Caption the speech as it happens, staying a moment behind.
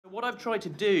What I've tried to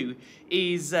do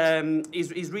is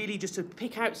really just to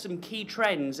pick out some key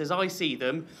trends as I see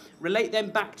them, relate them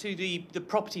back to the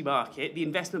property market, the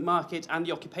investment market and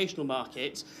the occupational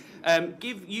market,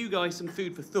 give you guys some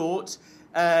food for thought,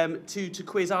 to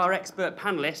quiz our expert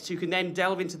panelists who can then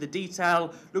delve into the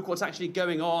detail, look what's actually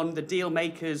going on, the deal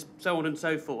makers, so on and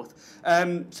so forth.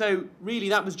 So really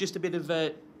that was just a bit of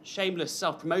a shameless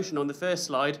self-promotion on the first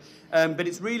slide, but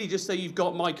it's really just so you've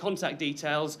got my contact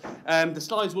details. The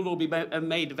slides will all be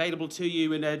made available to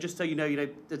you, and just so you know,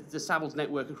 the Savills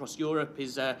network across Europe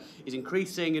is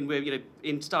increasing, and we're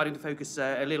starting to focus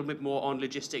a little bit more on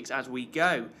logistics as we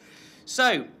go.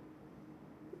 So,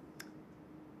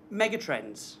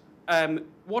 megatrends.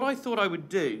 What I thought I would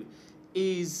do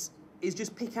is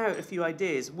just pick out a few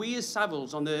ideas. We as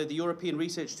Savills on the European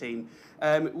research team,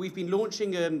 we've been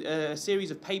launching a series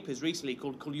of papers recently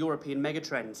called European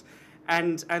Megatrends.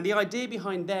 And the idea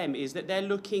behind them is that they're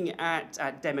looking at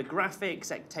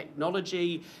demographics, at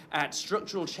technology, at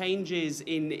structural changes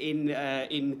in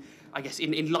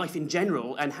life in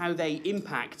general, and how they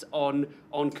impact on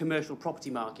commercial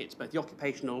property markets, both the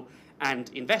occupational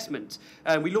and investment.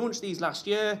 We launched these last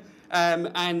year,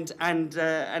 and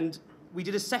we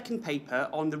did a second paper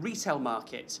on the retail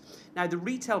market. Now, the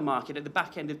retail market at the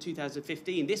back end of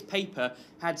 2015, this paper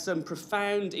had some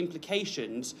profound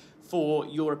implications for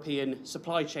European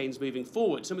supply chains moving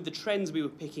forward. Some of the trends we were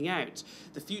picking out,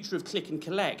 the future of click and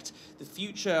collect, the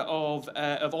future of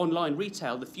online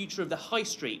retail, the future of the high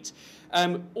street,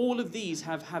 all of these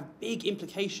have big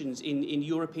implications in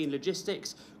European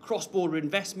logistics, cross-border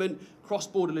investment,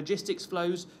 cross-border logistics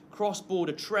flows,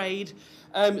 cross-border trade.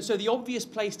 So the obvious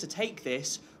place to take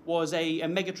this was a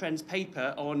Megatrends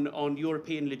paper on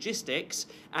European logistics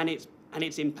and its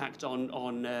impact on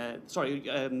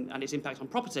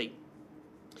property.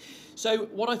 So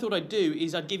what I thought I'd do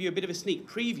is I'd give you a bit of a sneak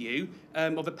preview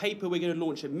of a paper we're going to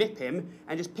launch at MIPIM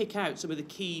and just pick out some of the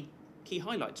key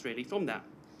highlights really from that.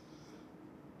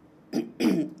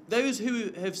 Those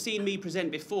who have seen me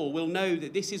present before will know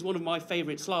that this is one of my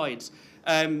favourite slides.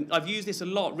 I've used this a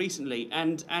lot recently,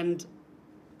 and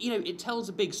it tells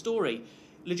a big story.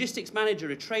 Logistics Manager,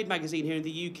 a trade magazine here in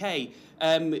the UK,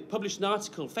 published an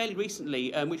article fairly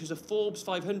recently, which was a Forbes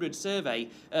 500 survey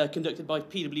conducted by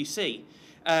PwC.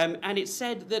 And it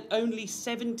said that only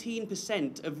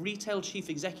 17% of retail chief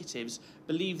executives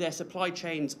believe their supply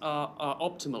chains are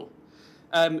optimal.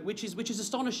 Which is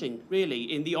astonishing,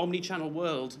 really, in the omni-channel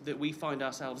world that we find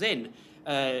ourselves in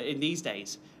these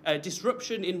days.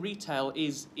 Disruption in retail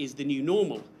is the new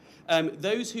normal.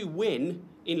 Those who win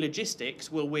in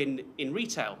logistics will win in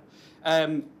retail.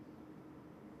 The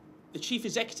chief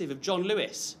executive of John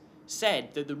Lewis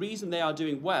said that the reason they are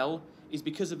doing well is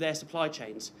because of their supply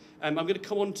chains. I'm going to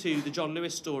come on to the John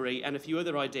Lewis story and a few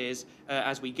other ideas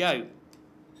as we go.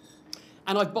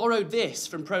 And I've borrowed this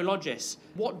from Prologis.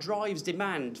 What drives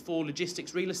demand for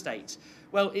logistics real estate?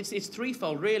 Well, it's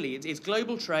threefold, really. It's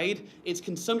global trade, it's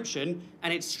consumption,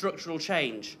 and it's structural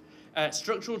change.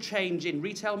 Structural change in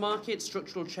retail markets,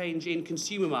 structural change in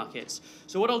consumer markets.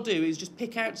 So what I'll do is just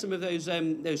pick out some of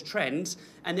those trends,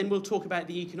 and then we'll talk about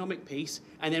the economic piece,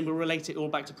 and then we'll relate it all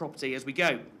back to property as we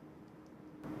go.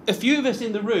 A few of us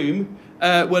in the room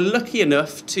were lucky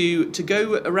enough to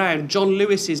go around John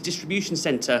Lewis's distribution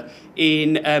centre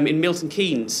in Milton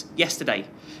Keynes yesterday.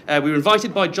 We were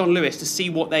invited by John Lewis to see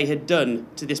what they had done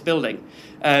to this building.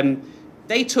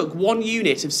 They took one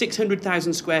unit of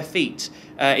 600,000 square feet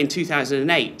in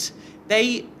 2008.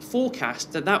 They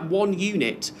forecast that one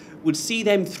unit would see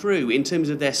them through in terms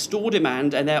of their store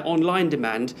demand and their online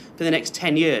demand for the next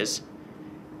 10 years.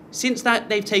 Since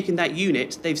they've taken that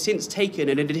unit, they've since taken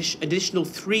an additional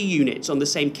 3 units on the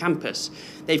same campus.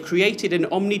 They've created an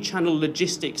omni-channel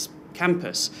logistics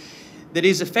campus that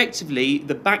is effectively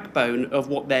the backbone of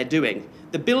what they're doing.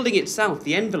 The building itself,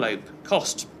 the envelope,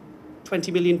 cost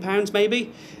 £20 million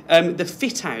maybe. The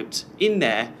fit out in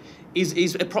there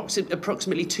is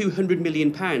approximately £200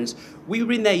 million. We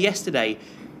were in there yesterday.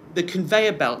 The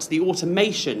conveyor belts, the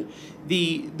automation,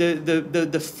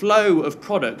 the flow of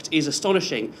product is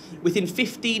astonishing. Within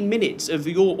 15 minutes of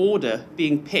your order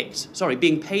being paid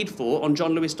for on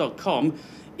johnlewis.com,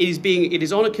 it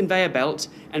is on a conveyor belt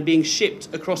and being shipped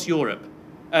across Europe.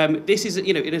 This is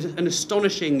it is an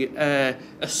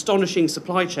astonishing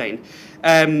supply chain.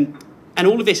 And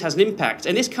all of this has an impact.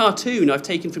 And this cartoon I've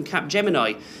taken from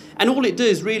Capgemini. And all it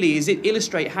does really is it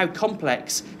illustrate how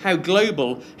complex, how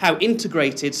global, how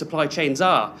integrated supply chains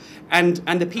are. And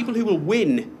the people who will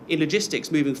win in logistics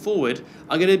moving forward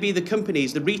are going to be the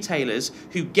companies, the retailers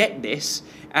who get this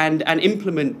and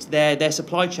implement their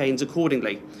supply chains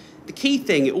accordingly. The key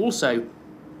thing also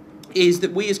is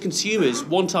that we as consumers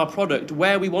want our product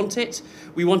where we want it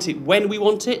when we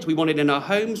want it in our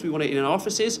homes, we want it in our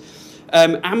offices.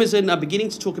 Amazon are beginning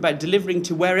to talk about delivering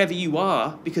to wherever you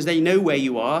are because they know where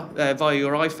you are via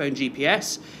your iPhone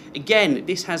GPS. Again,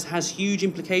 this has huge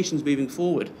implications moving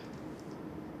forward.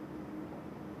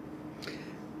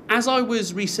 As I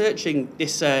was researching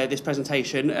this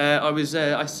presentation,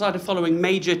 I started following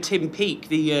Major Tim Peake,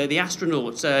 the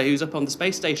astronaut who's up on the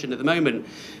space station at the moment.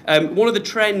 One of the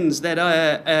trends that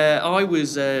I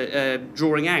was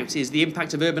drawing out is the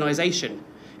impact of urbanisation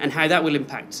and how that will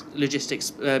impact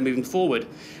logistics moving forward.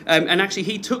 And actually,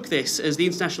 he took this as the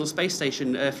International Space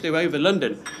Station flew over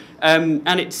London, and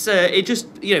it just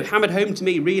hammered home to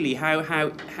me really how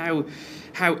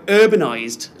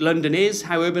urbanised London is,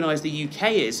 how urbanised the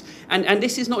UK is. And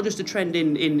this is not just a trend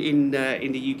in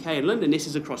the UK and London, this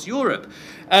is across Europe.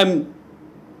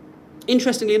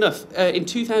 Interestingly enough, in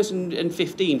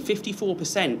 2015,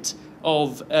 54%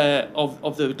 of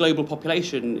the global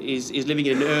population is living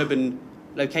in an urban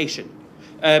location.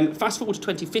 Fast forward to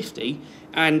 2050,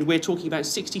 and we're talking about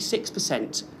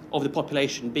 66% of the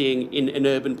population being in an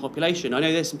urban population. I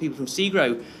know there's some people from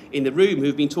Segro in the room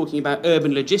who've been talking about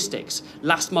urban logistics,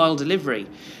 last mile delivery,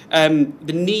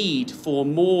 the need for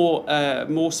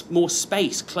more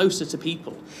space closer to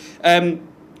people.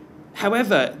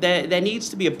 However, there needs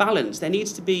to be a balance. There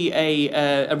needs to be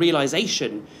a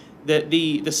realization that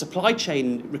the supply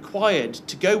chain required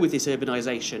to go with this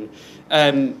urbanization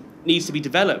needs to be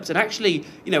developed. And actually,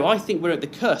 I think we're at the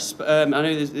cusp. I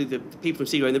know there's the people from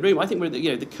Segro in the room. I think we're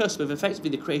at the cusp of effectively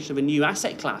the creation of a new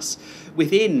asset class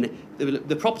within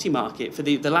the property market for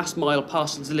the last mile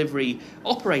parcel delivery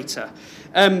operator.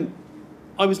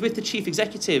 I was with the chief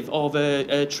executive of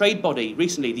a trade body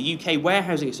recently, the UK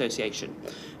Warehousing Association.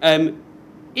 In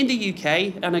the UK,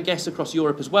 and I guess across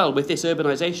Europe as well, with this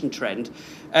urbanisation trend,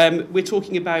 we're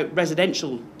talking about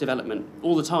residential development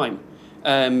all the time.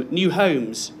 New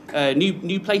homes,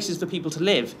 new places for people to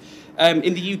live.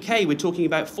 In the UK, we're talking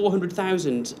about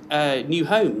 400,000 new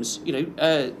homes.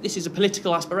 This is a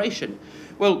political aspiration.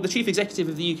 Well, the chief executive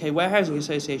of the UK Warehousing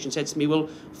Association said to me, well,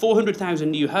 400,000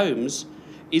 new homes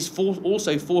is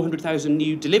also 400,000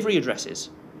 new delivery addresses.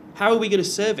 How are we going to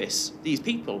service these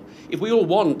people? If we all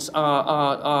want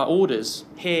our orders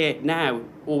here, now,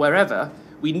 or wherever,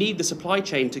 we need the supply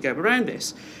chain to go around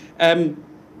this.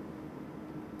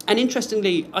 And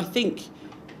interestingly, I think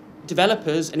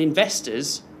developers and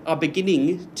investors are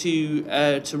beginning to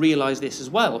realise this as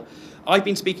well. I've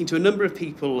been speaking to a number of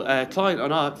people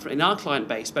in our client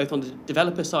base, both on the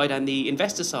developer side and the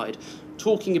investor side,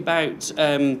 talking about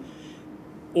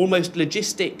almost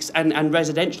logistics and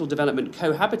residential development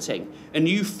cohabiting, a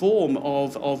new form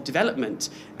of development.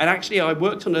 And actually, I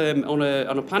worked on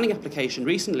a planning application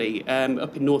recently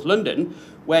up in North London,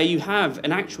 where you have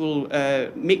an actual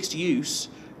mixed use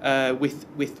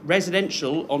with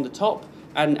residential on the top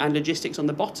and logistics on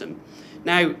the bottom.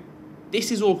 Now,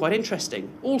 this is all quite interesting.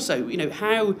 Also,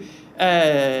 how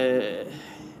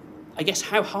I guess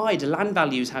how high do land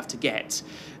values have to get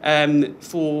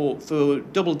for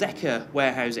double-decker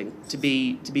warehousing to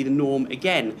be the norm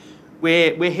again?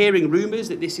 We're hearing rumours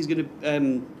that this is going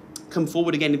to come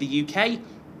forward again in the UK.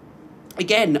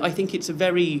 Again, I think it's a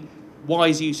very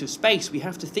wise use of space. We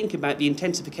have to think about the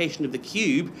intensification of the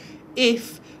cube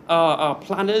if our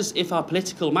planners, if our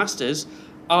political masters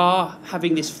are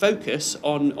having this focus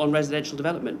on residential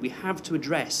development. We have to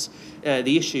address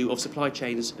the issue of supply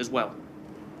chains as well.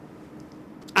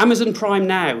 Amazon Prime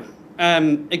Now,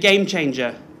 a game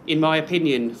changer, in my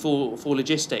opinion, for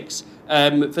logistics.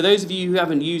 For those of you who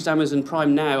haven't used Amazon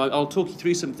Prime Now, I'll talk you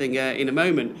through something in a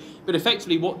moment. But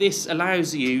effectively, what this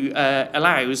allows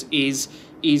is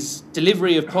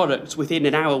delivery of products within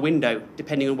an hour window,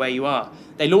 depending on where you are.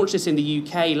 They launched this in the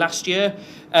UK last year.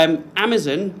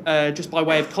 Amazon, just by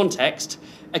way of context,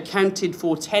 accounted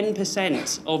for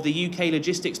 10% of the UK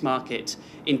logistics market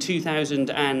in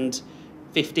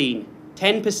 2015.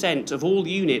 10% of all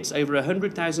units over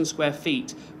 100,000 square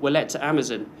feet were let to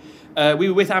Amazon. We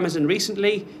were with Amazon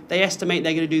recently. They estimate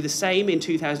they're going to do the same in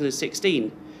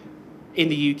 2016 in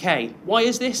the UK. Why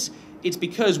is this? It's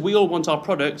because we all want our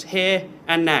product here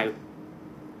and now.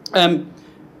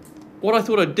 What I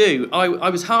thought I'd do, I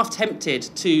was half tempted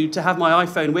to have my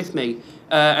iPhone with me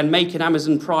and make an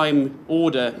Amazon Prime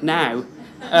order now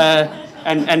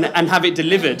and have it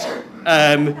delivered.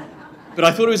 But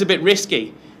I thought it was a bit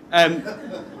risky.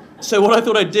 So what I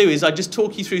thought I'd do is I'd just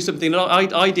talk you through something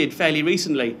that I did fairly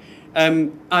recently.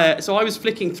 So I was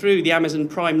flicking through the Amazon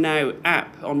Prime Now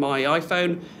app on my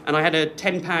iPhone, and I had a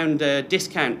 £10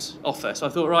 discount offer. So I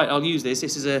thought, right, I'll use this.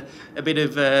 This is a bit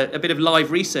of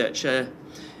live research.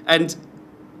 And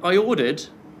I ordered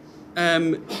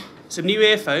some new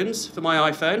earphones for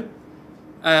my iPhone.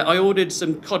 I ordered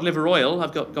some cod liver oil.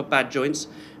 I've got bad joints.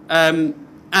 And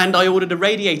I ordered a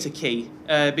radiator key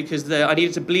because I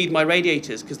needed to bleed my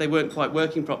radiators because they weren't quite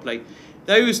working properly.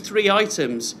 Those 3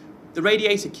 items, the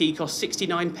radiator key cost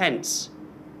 69 pence.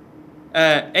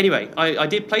 Anyway, I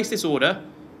did place this order.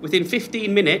 Within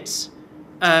 15 minutes,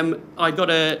 I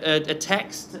got a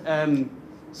text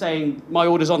saying my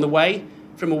order's on the way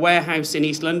from a warehouse in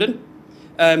East London.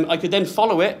 I could then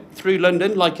follow it through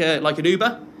London like an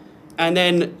Uber. And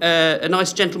then a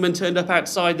nice gentleman turned up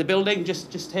outside the building,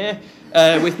 just here,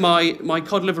 with my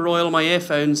cod liver oil, my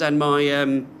earphones, and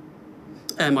my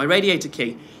radiator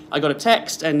key. I got a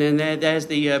text, and then there's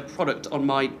the product on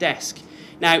my desk.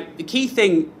 Now, the key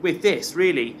thing with this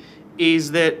really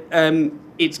is that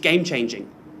it's game changing.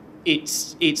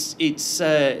 It's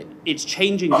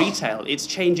changing retail. It's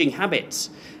changing habits.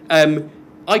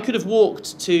 I could have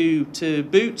walked to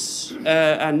Boots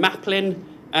and Maplin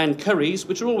and Curry's,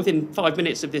 which are all within 5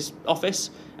 minutes of this office,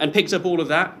 and picked up all of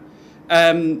that.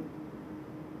 I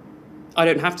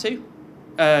don't have to.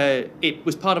 It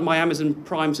was part of my Amazon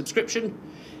Prime subscription.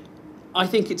 I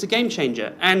think it's a game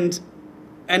changer. And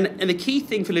the key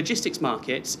thing for logistics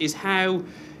markets is how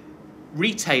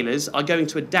retailers are going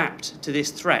to adapt to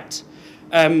this threat.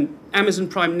 Amazon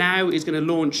Prime now is going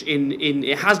to launch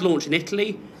it has launched in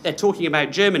Italy. They're talking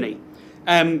about Germany.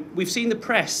 We've seen the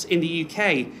press in the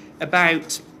UK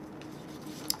about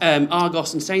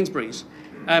Argos and Sainsbury's.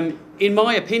 In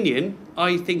my opinion,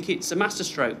 I think it's a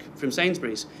masterstroke from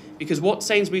Sainsbury's, because what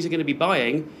Sainsbury's are going to be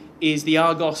buying is the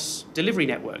Argos delivery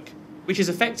network, which is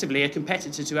effectively a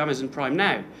competitor to Amazon Prime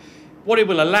now. What it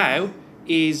will allow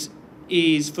is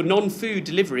for non-food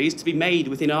deliveries to be made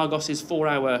within Argos's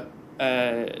 4-hour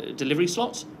delivery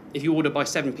slot. If you order by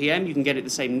 7 p.m, you can get it the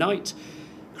same night.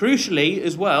 Crucially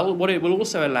as well, what it will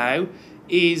also allow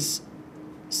is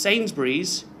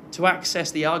Sainsbury's to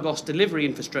access the Argos delivery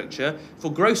infrastructure for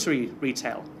grocery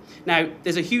retail. Now,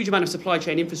 there's a huge amount of supply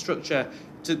chain infrastructure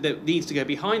that needs to go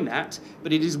behind that,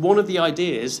 but it is one of the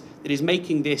ideas that is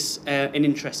making this an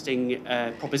interesting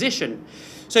proposition.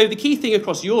 So the key thing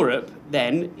across Europe,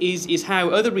 then, is how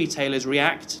other retailers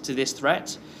react to this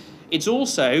threat. It's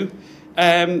also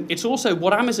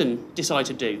what Amazon decide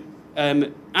to do.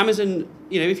 Amazon,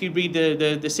 if you read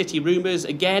the city rumours,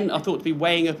 again, are thought to be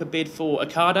weighing up a bid for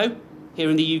Ocado here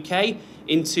in the UK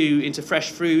into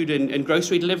fresh food and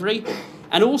grocery delivery.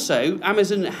 And also,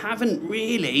 Amazon haven't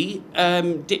really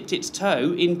dipped its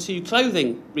toe into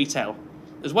clothing retail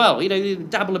as well. They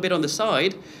dabble a bit on the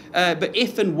side. But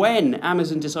if and when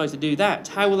Amazon decides to do that,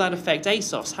 how will that affect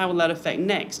ASOS? How will that affect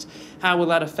Next? How will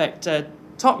that affect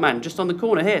Topman, just on the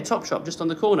corner here, Topshop, just on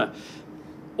the corner?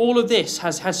 All of this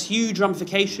has huge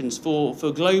ramifications for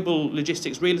global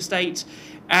logistics real estate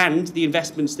and the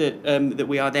investments that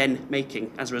we are then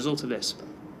making as a result of this.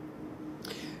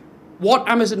 What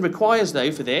Amazon requires,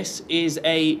 though, for this is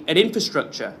an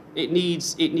infrastructure. It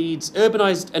needs an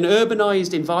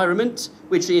urbanized environment,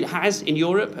 which it has in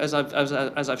Europe, as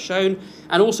I've shown,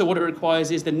 and also what it requires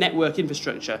is the network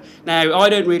infrastructure. Now, I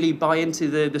don't really buy into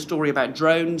the story about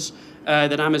drones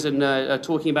that Amazon are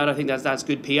talking about. I think that's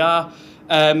good PR.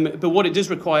 But what it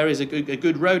does require is a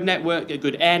good road network, a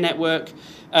good air network,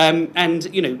 and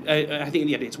I think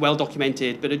it's well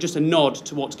documented. But just a nod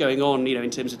to what's going on, in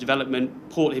terms of development,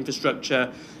 port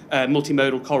infrastructure,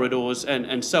 multimodal corridors,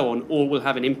 and so on, all will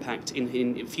have an impact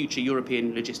in future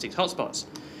European logistics hotspots.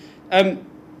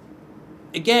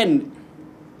 Again,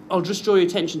 I'll just draw your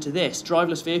attention to this: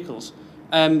 driverless vehicles.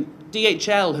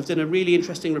 DHL have done a really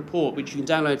interesting report, which you can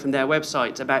download from their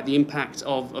website, about the impact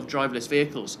of driverless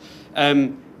vehicles.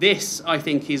 This, I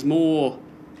think, is more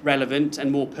relevant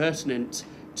and more pertinent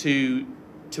to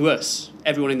us,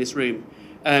 everyone in this room.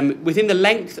 Within the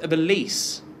length of a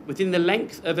lease, within the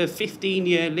length of a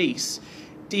 15-year lease,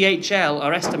 DHL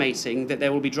are estimating that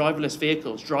there will be driverless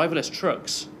vehicles, driverless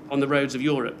trucks on the roads of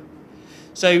Europe.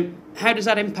 So how does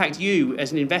that impact you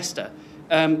as an investor?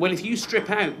 Well, if you strip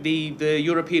out the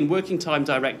European Working Time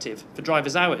Directive for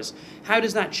driver's hours, how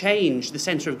does that change the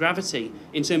centre of gravity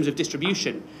in terms of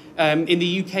distribution? In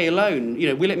the UK alone,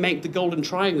 will it make the Golden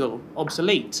Triangle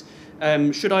obsolete?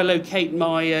 Should I locate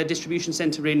my distribution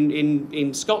centre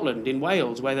in Scotland, in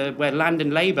Wales, where land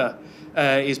and labour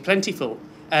is plentiful,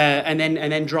 and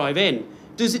then drive in?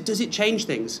 Does it change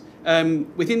things?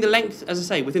 Within the length, as I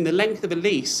say, within the length of a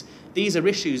lease, these are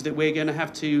issues that we're going to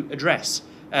have to address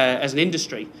as an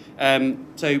industry.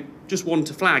 So just one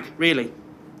to flag, really.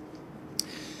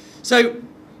 So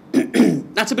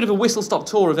that's a bit of a whistle-stop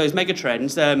tour of those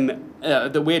megatrends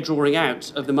that we're drawing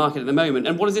out of the market at the moment.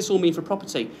 And what does this all mean for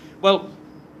property? Well,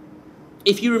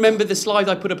 If you remember the slide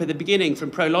I put up at the beginning from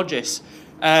Prologis,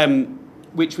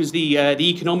 which was the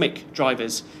economic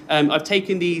drivers, I've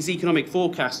taken these economic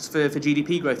forecasts for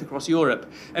GDP growth across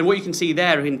Europe, and what you can see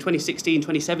there in 2016,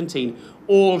 2017,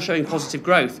 all showing positive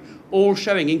growth, all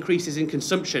showing increases in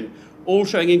consumption, all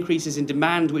showing increases in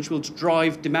demand, which will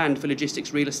drive demand for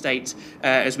logistics real estate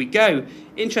as we go.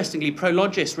 Interestingly,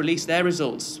 Prologis released their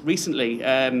results recently,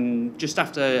 just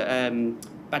after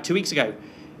about 2 weeks ago.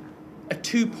 A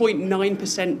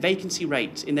 2.9% vacancy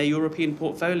rate in their European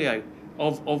portfolio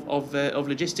of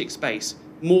logistics space,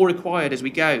 more required as we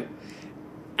go.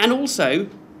 And also,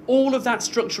 all of that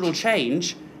structural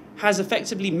change has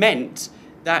effectively meant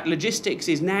that logistics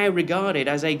is now regarded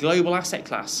as a global asset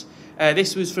class.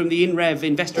 This was from the INREV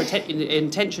Investor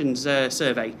Intentions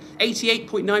survey.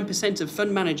 88.9% of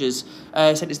fund managers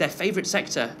said it's their favourite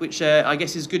sector, which I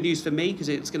guess is good news for me because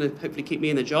it's going to hopefully keep me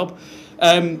in the job.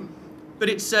 But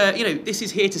it's, you know, this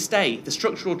is here to stay. The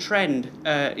structural trend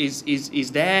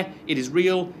is there, it is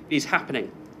real, it is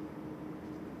happening.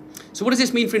 So what does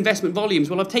this mean for investment volumes?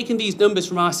 Well, I've taken these numbers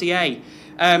from RCA,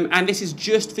 and this is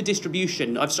just for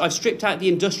distribution. I've stripped out the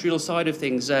industrial side of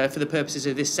things for the purposes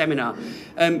of this seminar.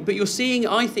 But you're seeing,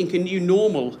 I think, a new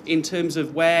normal in terms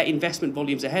of where investment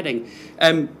volumes are heading.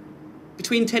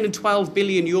 Between 10 and 12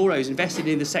 billion euros invested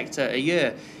in the sector a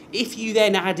year. If you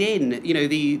then add in, you know,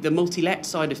 the multi-let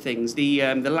side of things,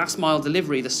 the last mile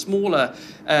delivery, the smaller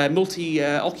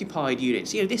multi-occupied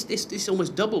units, you know, this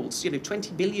almost doubles. You know,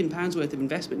 £20 billion worth of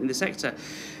investment in the sector.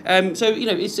 So you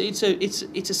know, it's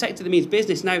a sector that means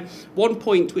business. Now, one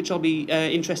point which I'll be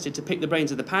interested to pick the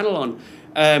brains of the panel on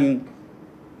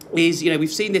is, you know,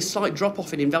 we've seen this slight drop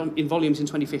off in volumes in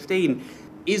 2015.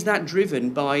 Is that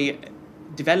driven by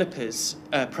developers,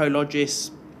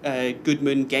 Prologis,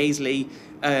 Goodman, Gaisley,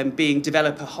 being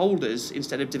developer holders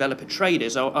instead of developer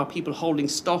traders? Are people holding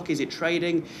stock? Is it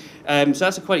trading? So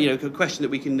that's a quite, you know, good question that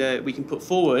we can put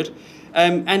forward.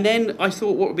 And then I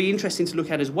thought what would be interesting to look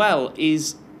at as well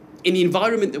is, in the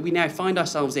environment that we now find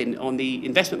ourselves in on the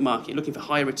investment market, looking for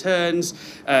higher returns,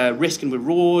 risk and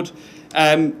reward,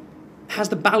 has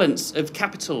the balance of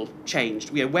capital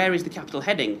changed? You know, where is the capital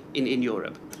heading in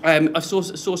Europe? I saw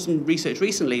some research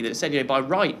recently that said, you know, by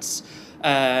rights,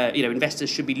 you know, investors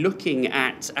should be looking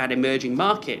at emerging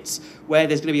markets where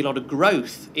there's going to be a lot of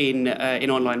growth in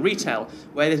online retail,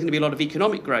 where there's going to be a lot of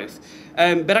economic growth.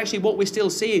 But actually what we're still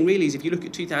seeing really is, if you look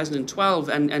at 2012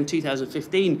 and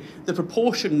 2015, the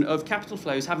proportion of capital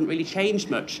flows haven't really changed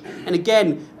much. And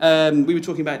again, we were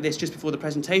talking about this just before the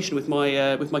presentation with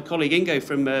my colleague Ingo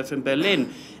from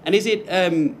Berlin. And is it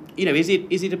you know, is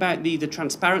it about the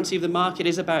transparency of the market?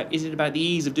 Is it about the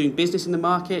ease of doing business in the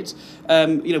market?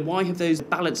 You know, why have those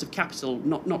balance of capital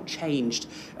not changed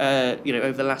you know,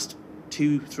 over the last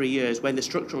 2-3 years, when the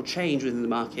structural change within the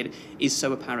market is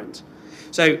so apparent?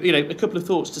 So, you know, a couple of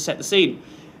thoughts to set the scene.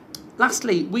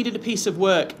 Lastly, we did a piece of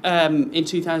work in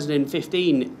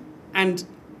 2015, and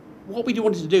what we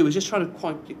wanted to do was just try to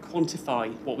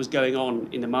quantify what was going on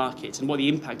in the market and what the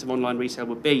impact of online retail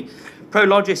would be.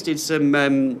 Prologis did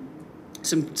some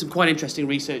quite interesting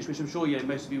research, which I'm sure, you know,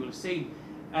 most of you will have seen.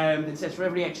 That says for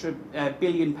every extra £1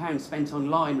 billion spent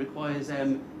online requires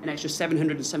an extra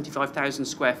 775,000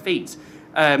 square feet.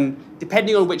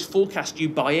 Depending on which forecast you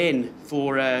buy in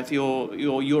for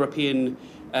your European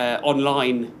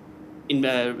online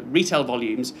retail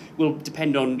volumes, will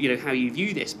depend on, you know, how you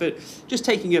view this. But just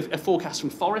taking a forecast from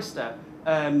Forrester,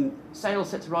 sales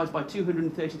set to rise by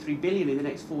 233 billion in the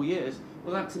next 4 years.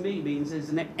 Well, that to me means there's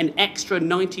an extra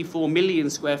 94 million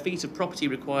square feet of property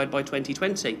required by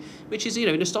 2020, which is, you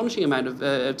know, an astonishing amount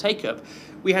of take-up.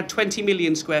 We had 24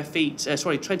 million square feet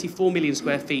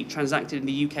transacted in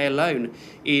the UK alone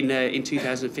in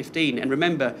 2015, and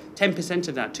remember, 10%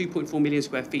 of that, 2.4 million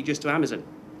square feet, just to Amazon.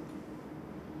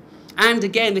 And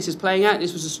again, this is playing out.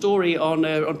 This was a story on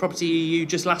PropertyEU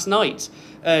just last night.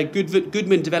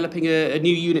 Goodman developing a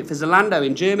new unit for Zalando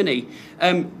in Germany.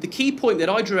 The key point that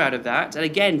I drew out of that, and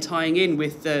again tying in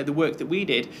with the work that we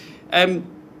did,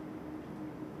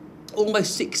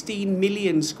 almost 16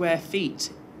 million square feet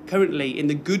currently in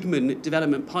the Goodman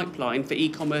development pipeline for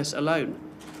e-commerce alone.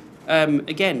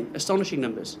 Again, astonishing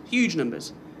numbers, huge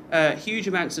amounts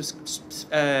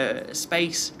of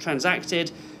space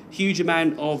transacted, huge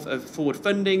amount of forward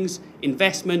fundings,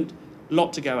 investment,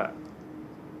 lot to go at.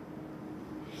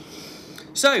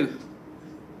 So,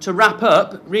 to wrap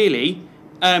up, really,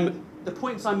 the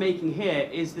points I'm making here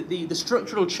is that the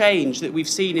structural change that we've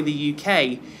seen in the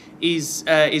UK is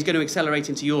going to accelerate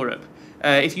into Europe.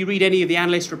 If you read any of the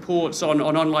analyst reports on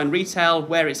online retail,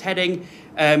 where it's heading,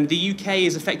 the UK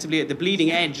is effectively at the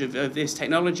bleeding edge of this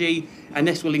technology, and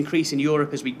this will increase in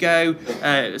Europe as we go.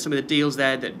 Some of the deals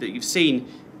there that you've seen.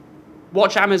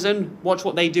 Watch Amazon, watch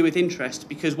what they do with interest,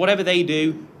 because whatever they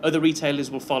do, other retailers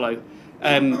will follow.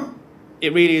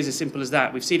 It really is as simple as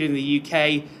that. We've seen it in the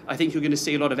UK. I think you're going to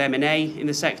see a lot of M&A in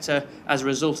the sector as a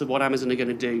result of what Amazon are going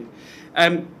to do.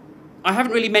 I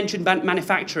haven't really mentioned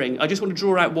manufacturing. I just want to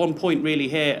draw out one point really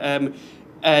here.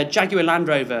 Jaguar Land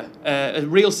Rover, a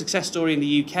real success story in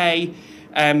the UK.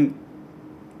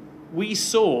 We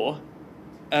saw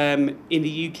in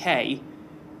the UK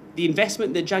the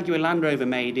investment that Jaguar Land Rover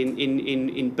made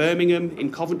in Birmingham,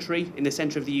 in Coventry, in the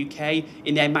centre of the UK,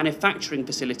 in their manufacturing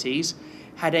facilities,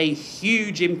 had a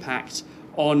huge impact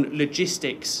on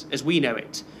logistics as we know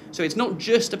it. So it's not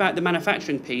just about the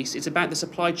manufacturing piece, it's about the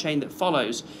supply chain that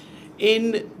follows.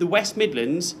 In the West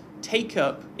Midlands,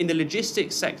 take-up in the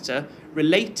logistics sector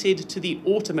related to the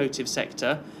automotive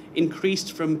sector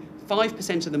increased from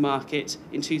 5% of the market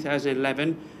in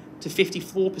 2011 to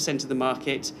 54% of the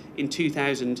market in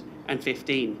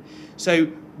 2015. So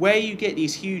where you get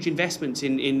these huge investments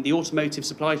in the automotive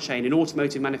supply chain, in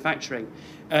automotive manufacturing,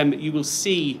 you will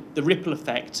see the ripple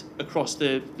effect across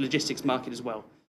the logistics market as well.